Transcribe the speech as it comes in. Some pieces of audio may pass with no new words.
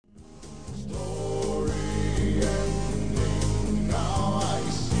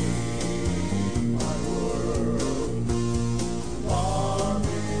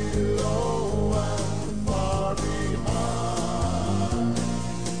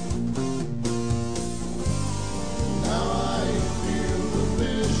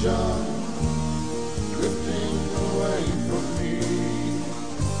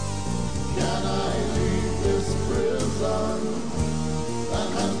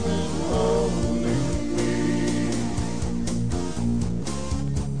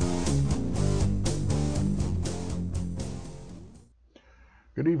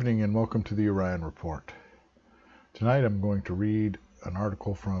Good evening and welcome to the Orion Report. Tonight I'm going to read an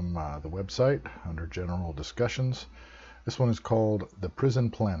article from the website under General Discussions. This one is called The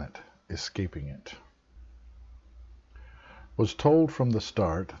Prison Planet, Escaping It. Was told from the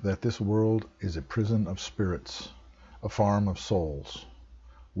start that this world is a prison of spirits, a farm of souls.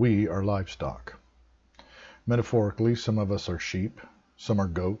 We are livestock. Metaphorically, some of us are sheep, some are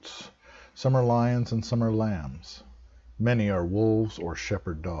goats, some are lions, and some are lambs. Many are wolves or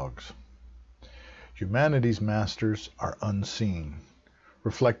shepherd dogs. Humanity's masters are unseen,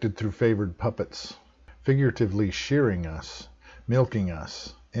 reflected through favored puppets, figuratively shearing us, milking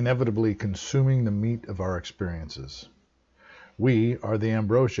us, inevitably consuming the meat of our experiences. We are the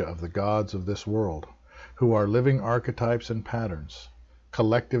ambrosia of the gods of this world, who are living archetypes and patterns,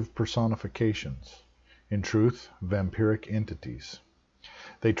 collective personifications, in truth, vampiric entities.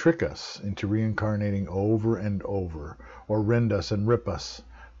 They trick us into reincarnating over and over, or rend us and rip us,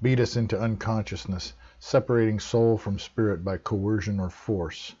 beat us into unconsciousness, separating soul from spirit by coercion or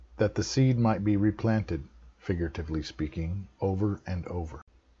force, that the seed might be replanted, figuratively speaking, over and over.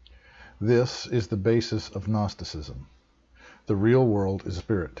 This is the basis of Gnosticism. The real world is a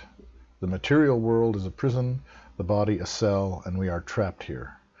spirit. The material world is a prison, the body a cell, and we are trapped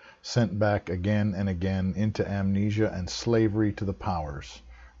here, sent back again and again into amnesia and slavery to the powers,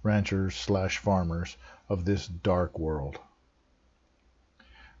 ranchers/farmers of this dark world.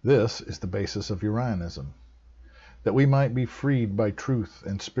 This is the basis of Urionism, that we might be freed by truth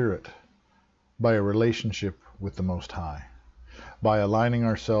and spirit, by a relationship with the Most High, by aligning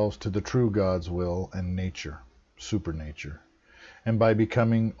ourselves to the true God's will and nature, supernature, and by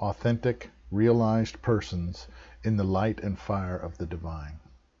becoming authentic, realized persons in the light and fire of the divine.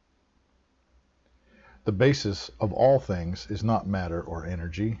 The basis of all things is not matter or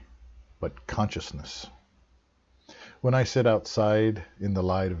energy, but consciousness. When I sit outside in the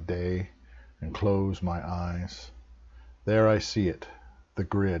light of day and close my eyes, there I see it, the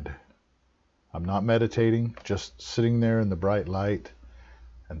grid. I'm not meditating, just sitting there in the bright light,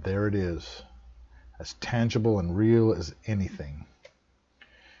 and there it is, as tangible and real as anything.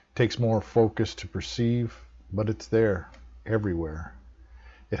 It takes more focus to perceive, but it's there, everywhere.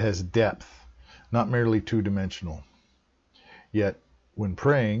 It has depth, not merely two-dimensional. Yet, when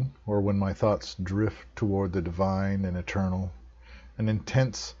praying, or when my thoughts drift toward the divine and eternal, an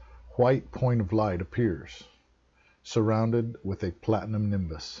intense white point of light appears, surrounded with a platinum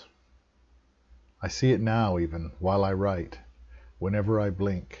nimbus. I see it now even, while I write, whenever I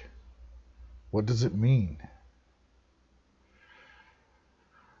blink. What does it mean?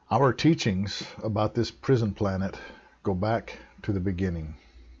 Our teachings about this prison planet go back to the beginning,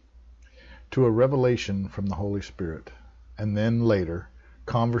 to a revelation from the Holy Spirit, and then later,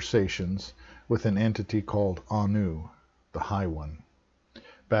 conversations with an entity called Anu, the High One,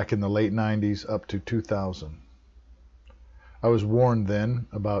 back in the late 90s up to 2000. I was warned then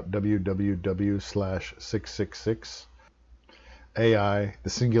about www/666, AI, the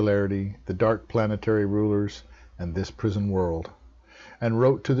singularity, the dark planetary rulers, and this prison world, and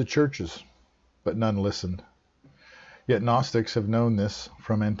wrote to the churches, but none listened. Yet Gnostics have known this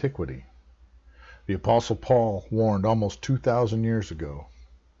from antiquity. The Apostle Paul warned almost 2,000 years ago,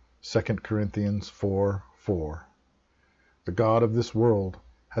 2 Corinthians 4:4. The God of this world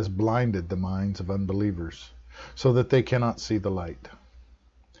has blinded the minds of unbelievers, so that they cannot see the light.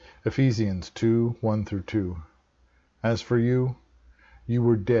 Ephesians 2:1-2. As for you, you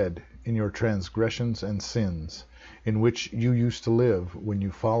were dead in your transgressions and sins, in which you used to live when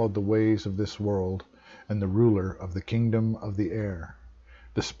you followed the ways of this world and the ruler of the kingdom of the air,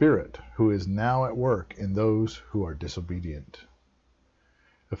 the Spirit who is now at work in those who are disobedient.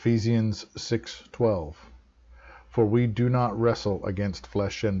 Ephesians 6:12. For we do not wrestle against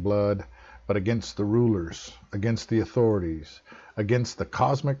flesh and blood, but against the rulers, against the authorities, against the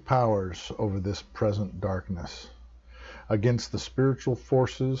cosmic powers over this present darkness, against the spiritual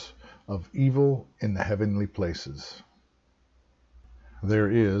forces of evil in the heavenly places. There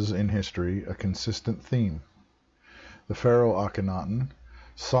is in history a consistent theme. The Pharaoh Akhenaten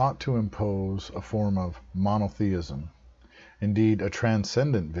sought to impose a form of monotheism, indeed a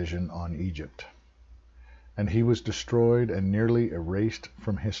transcendent vision on Egypt, and he was destroyed and nearly erased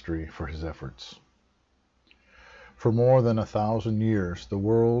from history for his efforts. For more than 1,000 years, the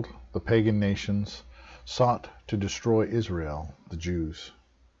world, the pagan nations, sought to destroy Israel, the Jews.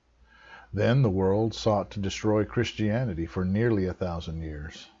 Then the world sought to destroy Christianity for nearly 1,000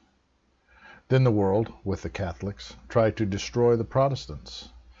 years. Then the world, with the Catholics, tried to destroy the Protestants,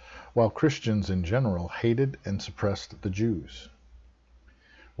 while Christians in general hated and suppressed the Jews.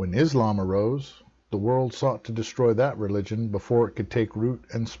 When Islam arose, the world sought to destroy that religion before it could take root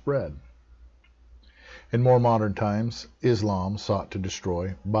and spread. In more modern times, Islam sought to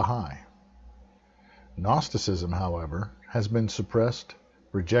destroy Baha'i. Gnosticism, however, has been suppressed,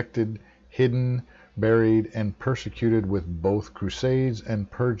 rejected, hidden, buried, and persecuted with both crusades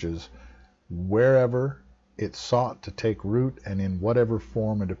and purges wherever it sought to take root and in whatever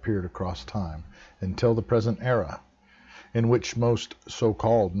form it appeared across time, until the present era, in which most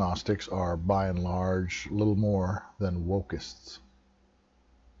so-called Gnostics are, by and large, little more than wokists.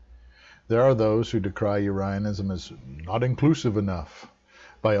 There are those who decry Urianism as not inclusive enough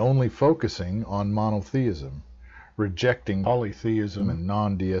by only focusing on monotheism, rejecting polytheism and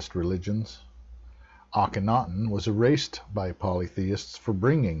non-deist religions. Akhenaten was erased by polytheists for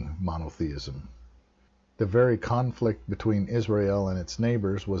bringing monotheism. The very conflict between Israel and its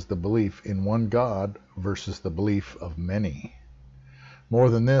neighbors was the belief in one God versus the belief of many. More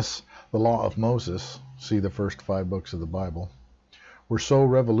than this, the law of Moses, see the first 5 books of the Bible, were so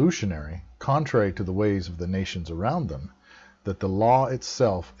revolutionary, contrary to the ways of the nations around them, that the law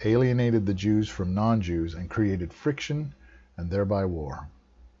itself alienated the Jews from non-Jews and created friction and thereby war.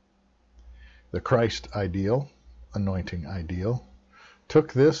 The Christ ideal, anointing ideal,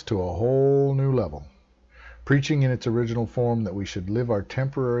 took this to a whole new level, preaching in its original form that we should live our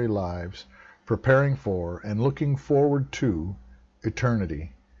temporary lives preparing for and looking forward to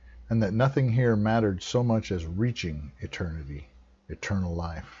eternity, and that nothing here mattered so much as reaching eternity, eternal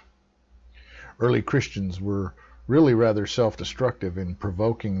life. Early Christians were really rather self-destructive in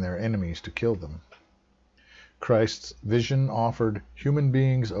provoking their enemies to kill them. Christ's vision offered human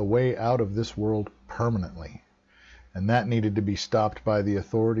beings a way out of this world permanently, and that needed to be stopped by the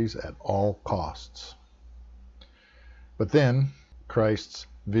authorities at all costs. But then, Christ's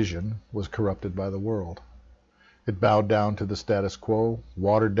vision was corrupted by the world. It bowed down to the status quo,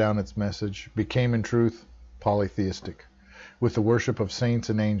 watered down its message, became in truth polytheistic, with the worship of saints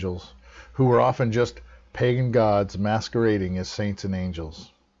and angels, who were often just pagan gods masquerading as saints and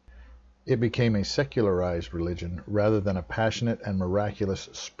angels. It became a secularized religion rather than a passionate and miraculous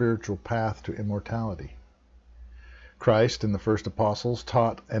spiritual path to immortality. Christ and the first apostles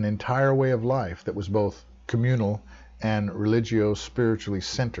taught an entire way of life that was both communal and religio-spiritually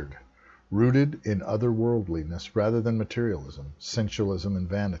centered, rooted in otherworldliness rather than materialism, sensualism, and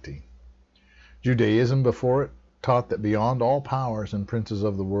vanity. Judaism before it taught that beyond all powers and princes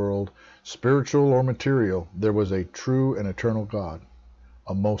of the world, spiritual or material, there was a true and eternal God,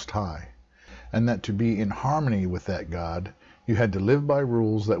 a Most High, and that to be in harmony with that God, you had to live by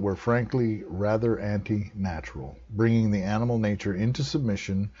rules that were frankly rather anti-natural, bringing the animal nature into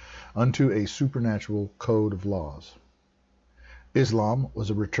submission unto a supernatural code of laws. Islam was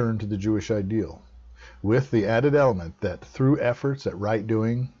a return to the Jewish ideal, with the added element that through efforts at right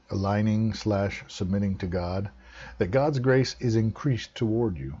doing, aligning/submitting to God, that God's grace is increased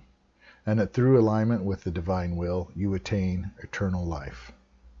toward you, and that through alignment with the divine will, you attain eternal life.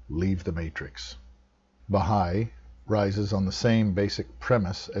 Leave the matrix. Baha'i rises on the same basic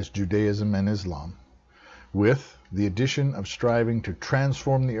premise as Judaism and Islam, with the addition of striving to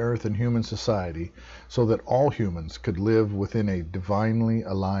transform the earth and human society so that all humans could live within a divinely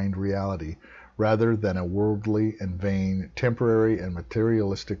aligned reality rather than a worldly and vain, temporary and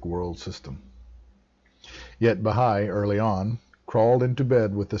materialistic world system. Yet Baha'i, early on, crawled into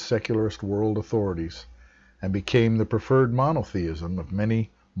bed with the secularist world authorities and became the preferred monotheism of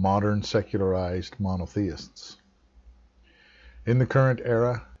many modern secularized monotheists. In the current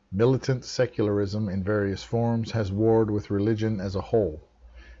era, militant secularism in various forms has warred with religion as a whole,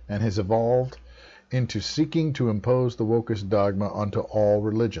 and has evolved into seeking to impose the wokist dogma onto all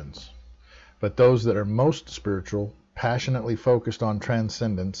religions. But those that are most spiritual, passionately focused on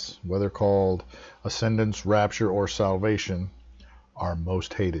transcendence, whether called ascendance, rapture, or salvation, are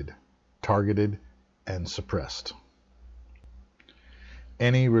most hated, targeted, and suppressed.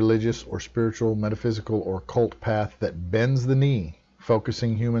 Any religious or spiritual, metaphysical, or cult path that bends the knee,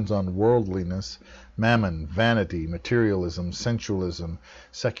 focusing humans on worldliness, mammon, vanity, materialism, sensualism,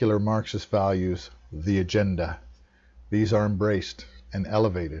 secular Marxist values, the agenda, these are embraced and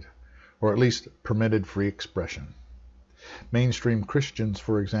elevated, or at least permitted free expression. Mainstream Christians,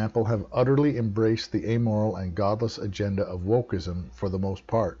 for example, have utterly embraced the amoral and godless agenda of wokeism for the most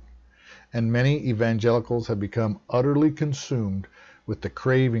part, and many evangelicals have become utterly consumed with the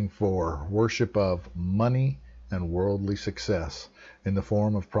craving for worship of money and worldly success in the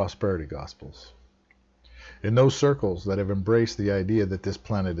form of prosperity gospels. In those circles that have embraced the idea that this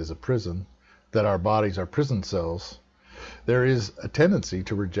planet is a prison, that our bodies are prison cells, there is a tendency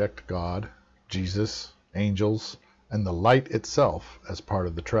to reject God, Jesus, angels, and the light itself as part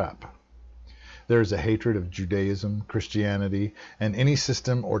of the trap. There is a hatred of Judaism, Christianity, and any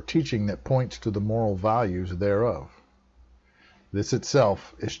system or teaching that points to the moral values thereof. This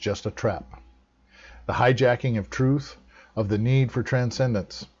itself is just a trap. The hijacking of truth, of the need for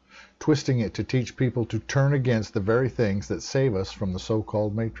transcendence, twisting it to teach people to turn against the very things that save us from the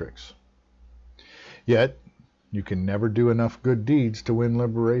so-called matrix. Yet, you can never do enough good deeds to win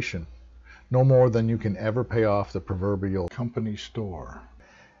liberation, no more than you can ever pay off the proverbial company store,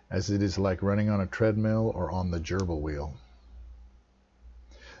 as it is like running on a treadmill or on the gerbil wheel.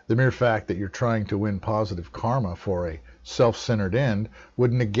 The mere fact that you're trying to win positive karma for a self-centered end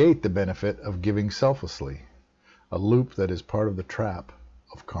would negate the benefit of giving selflessly, a loop that is part of the trap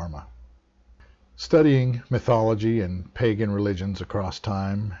of karma. Studying mythology and pagan religions across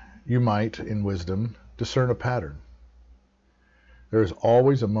time, you might, in wisdom, discern a pattern. There is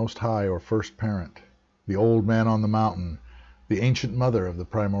always a Most High or first parent, the old man on the mountain, the ancient mother of the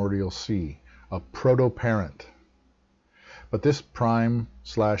primordial sea, a proto-parent. But this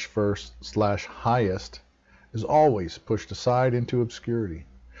prime/first/highest is always pushed aside into obscurity,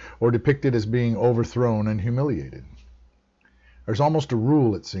 or depicted as being overthrown and humiliated. There's almost a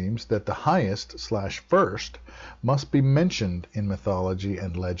rule, it seems, that the highest/first must be mentioned in mythology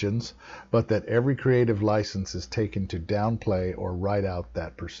and legends, but that every creative license is taken to downplay or write out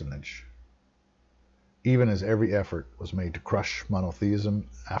that personage, even as every effort was made to crush monotheism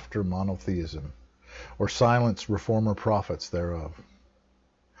after monotheism, or silence reformer prophets thereof.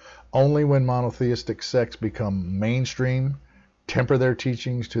 Only when monotheistic sects become mainstream, temper their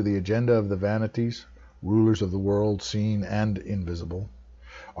teachings to the agenda of the vanities, rulers of the world, seen and invisible,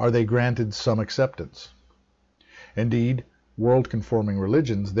 are they granted some acceptance. Indeed, world-conforming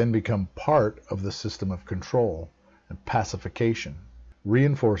religions then become part of the system of control and pacification,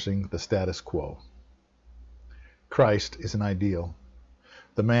 reinforcing the status quo. Christ is an ideal.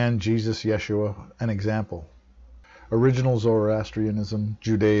 The man Jesus Yeshua, an example. Original Zoroastrianism,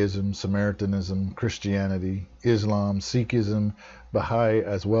 Judaism, Samaritanism, Christianity, Islam, Sikhism, Baha'i,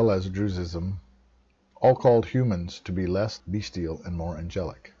 as well as Druzism, all called humans to be less bestial and more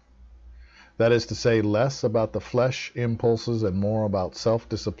angelic. That is to say, less about the flesh impulses and more about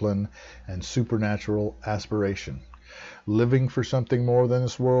self-discipline and supernatural aspiration, living for something more than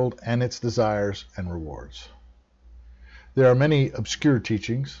this world and its desires and rewards. There are many obscure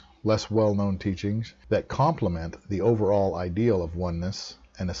teachings, less well-known teachings, that complement the overall ideal of oneness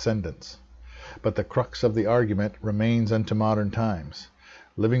and ascendance. But the crux of the argument remains unto modern times,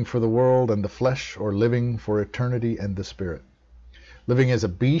 living for the world and the flesh, or living for eternity and the spirit, living as a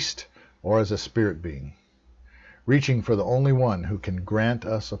beast or as a spirit being, reaching for the only one who can grant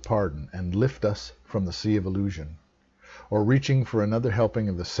us a pardon and lift us from the sea of illusion, or reaching for another helping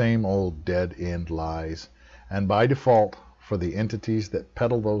of the same old dead-end lies, and by default for the entities that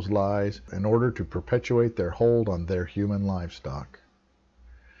peddle those lies in order to perpetuate their hold on their human livestock.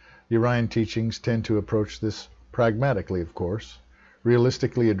 The Orion teachings tend to approach this pragmatically, of course,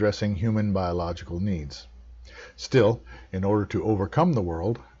 realistically addressing human biological needs. Still, in order to overcome the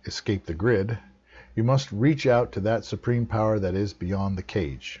world, escape the grid, you must reach out to that supreme power that is beyond the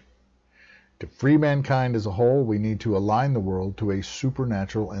cage. To free mankind as a whole, we need to align the world to a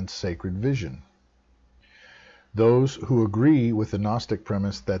supernatural and sacred vision. Those who agree with the Gnostic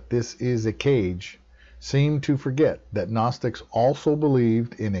premise that this is a cage seem to forget that Gnostics also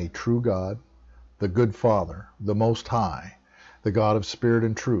believed in a true God, the Good Father, the Most High, the God of Spirit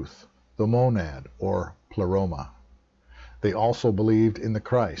and Truth, the Monad, or Pleroma. They also believed in the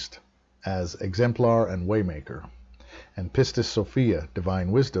Christ as exemplar and waymaker, and Pistis Sophia,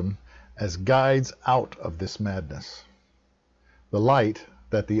 divine wisdom, as guides out of this madness. The light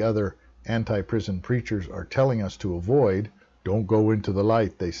that the other anti-prison preachers are telling us to avoid, don't go into the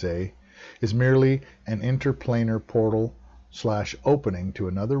light, they say, is merely an interplanar portal/opening to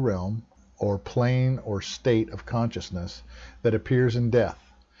another realm or plane or state of consciousness that appears in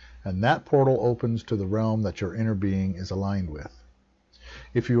death, and that portal opens to the realm that your inner being is aligned with.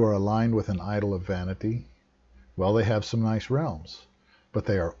 If you are aligned with an idol of vanity, well, they have some nice realms, but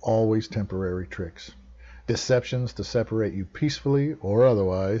they are always temporary tricks, deceptions to separate you peacefully or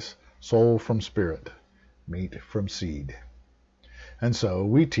otherwise, soul from spirit, meat from seed. And so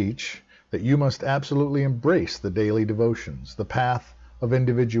we teach that you must absolutely embrace the daily devotions, the path of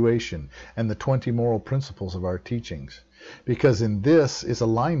individuation, and the 20 moral principles of our teachings, because in this is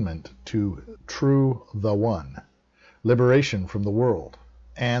alignment to true the One, liberation from the world,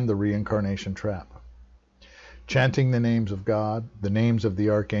 and the reincarnation trap. Chanting the names of God, the names of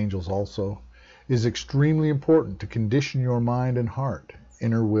the archangels also, is extremely important to condition your mind and heart,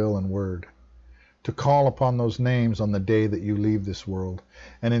 inner will and word. to call upon those names on the day that you leave this world,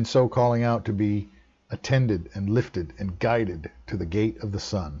 and in so calling out to be attended and lifted and guided to the gate of the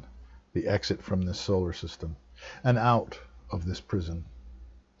sun, the exit from this solar system, and out of this prison.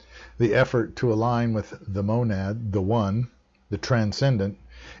 The effort to align with the monad, the one, the transcendent,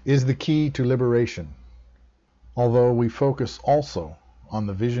 is the key to liberation, although we focus also on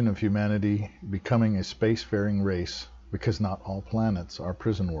the vision of humanity becoming a spacefaring race, because not all planets are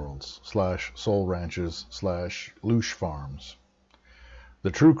prison worlds / soul ranches / loosh farms.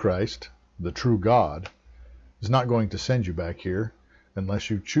 The true Christ, the true God, is not going to send you back here unless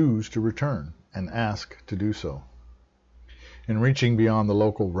you choose to return and ask to do so. In reaching beyond the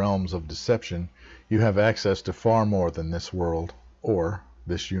local realms of deception, you have access to far more than this world or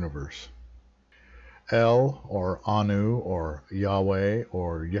this universe. El or Anu or Yahweh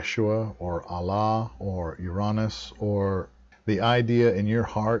or Yeshua or Allah or Uranus or the idea in your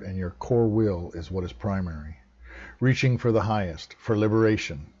heart and your core will is what is primary. Reaching for the highest, for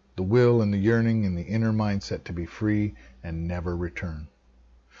liberation, the will and the yearning and the inner mindset to be free and never return.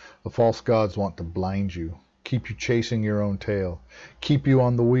 The false gods want to blind you, keep you chasing your own tail, keep you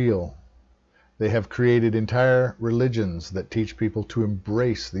on the wheel. They have created entire religions that teach people to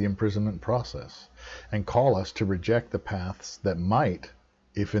embrace the imprisonment process and call us to reject the paths that might,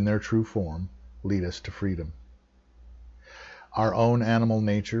 if in their true form, lead us to freedom. Our own animal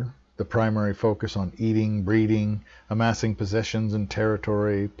nature, the primary focus on eating, breeding, amassing possessions and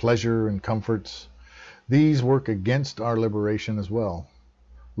territory, pleasure and comforts, these work against our liberation as well.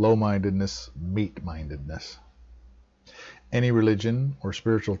 Low-mindedness, meat-mindedness. Any religion or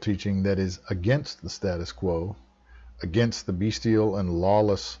spiritual teaching that is against the status quo, against the bestial and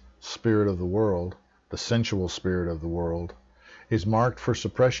lawless spirit of the world, the sensual spirit of the world, is marked for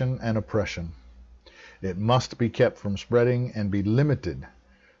suppression and oppression. It must be kept from spreading and be limited,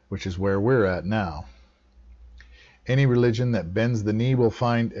 which is where we're at now. Any religion that bends the knee will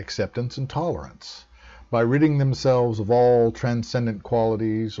find acceptance and tolerance by ridding themselves of all transcendent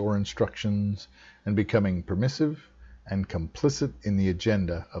qualities or instructions and becoming permissive and complicit in the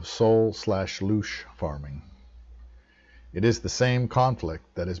agenda of soul/loosh farming. It is the same conflict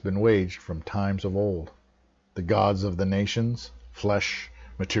that has been waged from times of old. The gods of the nations, flesh,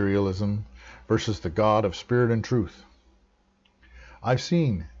 materialism, versus the God of spirit and truth. I've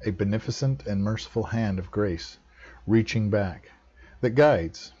seen a beneficent and merciful hand of grace reaching back, that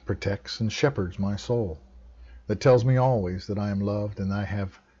guides, protects, and shepherds my soul, that tells me always that I am loved and I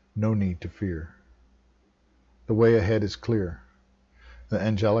have no need to fear. The way ahead is clear. The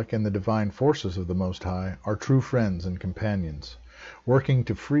angelic and the divine forces of the Most High are true friends and companions, working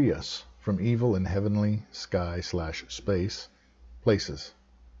to free us from evil in heavenly sky/space places.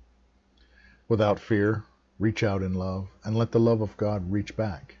 Without fear, reach out in love, and let the love of God reach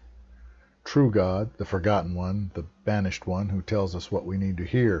back. True God, the forgotten one, the banished one who tells us what we need to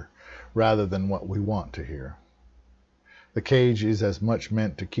hear, rather than what we want to hear. The cage is as much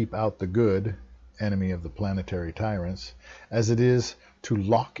meant to keep out the good, enemy of the planetary tyrants, as it is to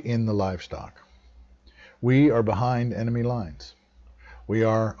lock in the livestock. We are behind enemy lines. We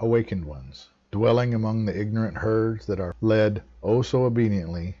are awakened ones, dwelling among the ignorant herds that are led oh so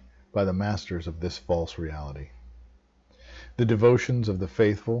obediently by the masters of this false reality. The devotions of the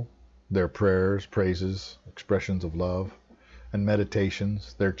faithful, their prayers, praises, expressions of love, and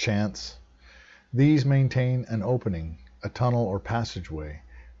meditations, their chants, these maintain an opening, a tunnel or passageway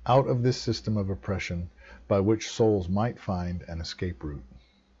out of this system of oppression by which souls might find an escape route.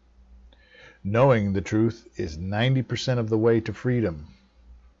 Knowing the truth is 90% of the way to freedom.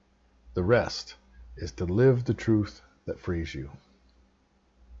 The rest is to live the truth that frees you.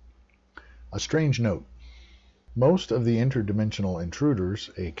 A strange note. Most of the interdimensional intruders,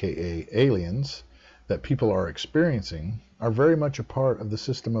 aka aliens, that people are experiencing are very much a part of the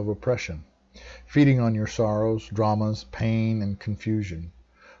system of oppression, feeding on your sorrows, dramas, pain, and confusion,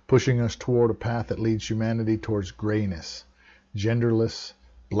 pushing us toward a path that leads humanity towards grayness, genderless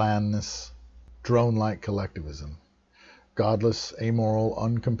blandness, drone-like collectivism, godless, amoral,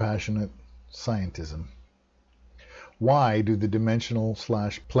 uncompassionate scientism. Why do the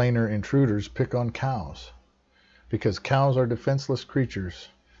dimensional/planar intruders pick on cows? Because cows are defenseless creatures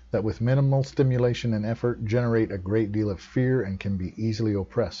that with minimal stimulation and effort generate a great deal of fear and can be easily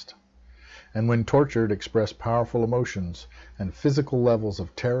oppressed. And when tortured, express powerful emotions and physical levels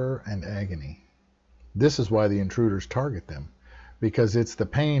of terror and agony. This is why the intruders target them, because it's the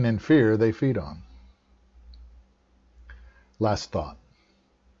pain and fear they feed on. Last thought.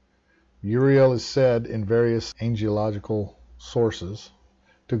 Uriel is said in various angelological sources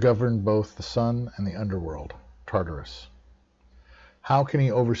to govern both the sun and the underworld, Tartarus. How can he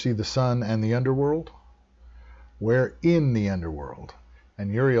oversee the sun and the underworld? We're in the underworld,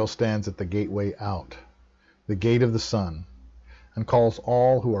 and Uriel stands at the gateway out, the gate of the sun, and calls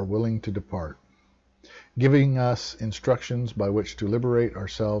all who are willing to depart, giving us instructions by which to liberate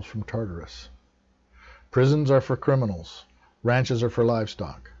ourselves from Tartarus. Prisons are for criminals, ranches are for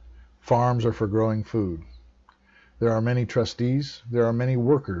livestock, farms are for growing food. There are many trustees, there are many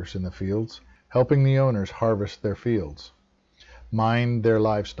workers in the fields, helping the owners harvest their fields, mind their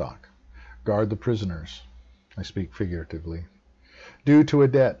livestock, guard the prisoners. I speak figuratively. Due to a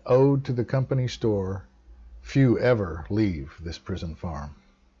debt owed to the company store, few ever leave this prison farm.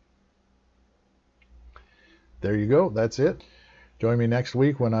 There you go. That's it. Join me next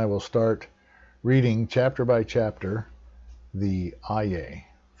week when I will start reading chapter by chapter the Aye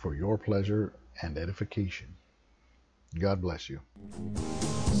for your pleasure and edification. God bless you.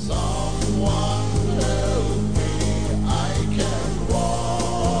 Someone else.